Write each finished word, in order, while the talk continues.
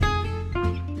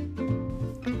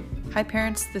Hi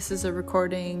parents, this is a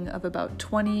recording of about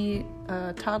 20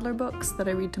 toddler books that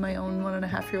I read to my own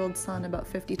 1.5-year-old son about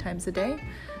 50 times a day.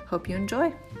 Hope you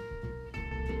enjoy.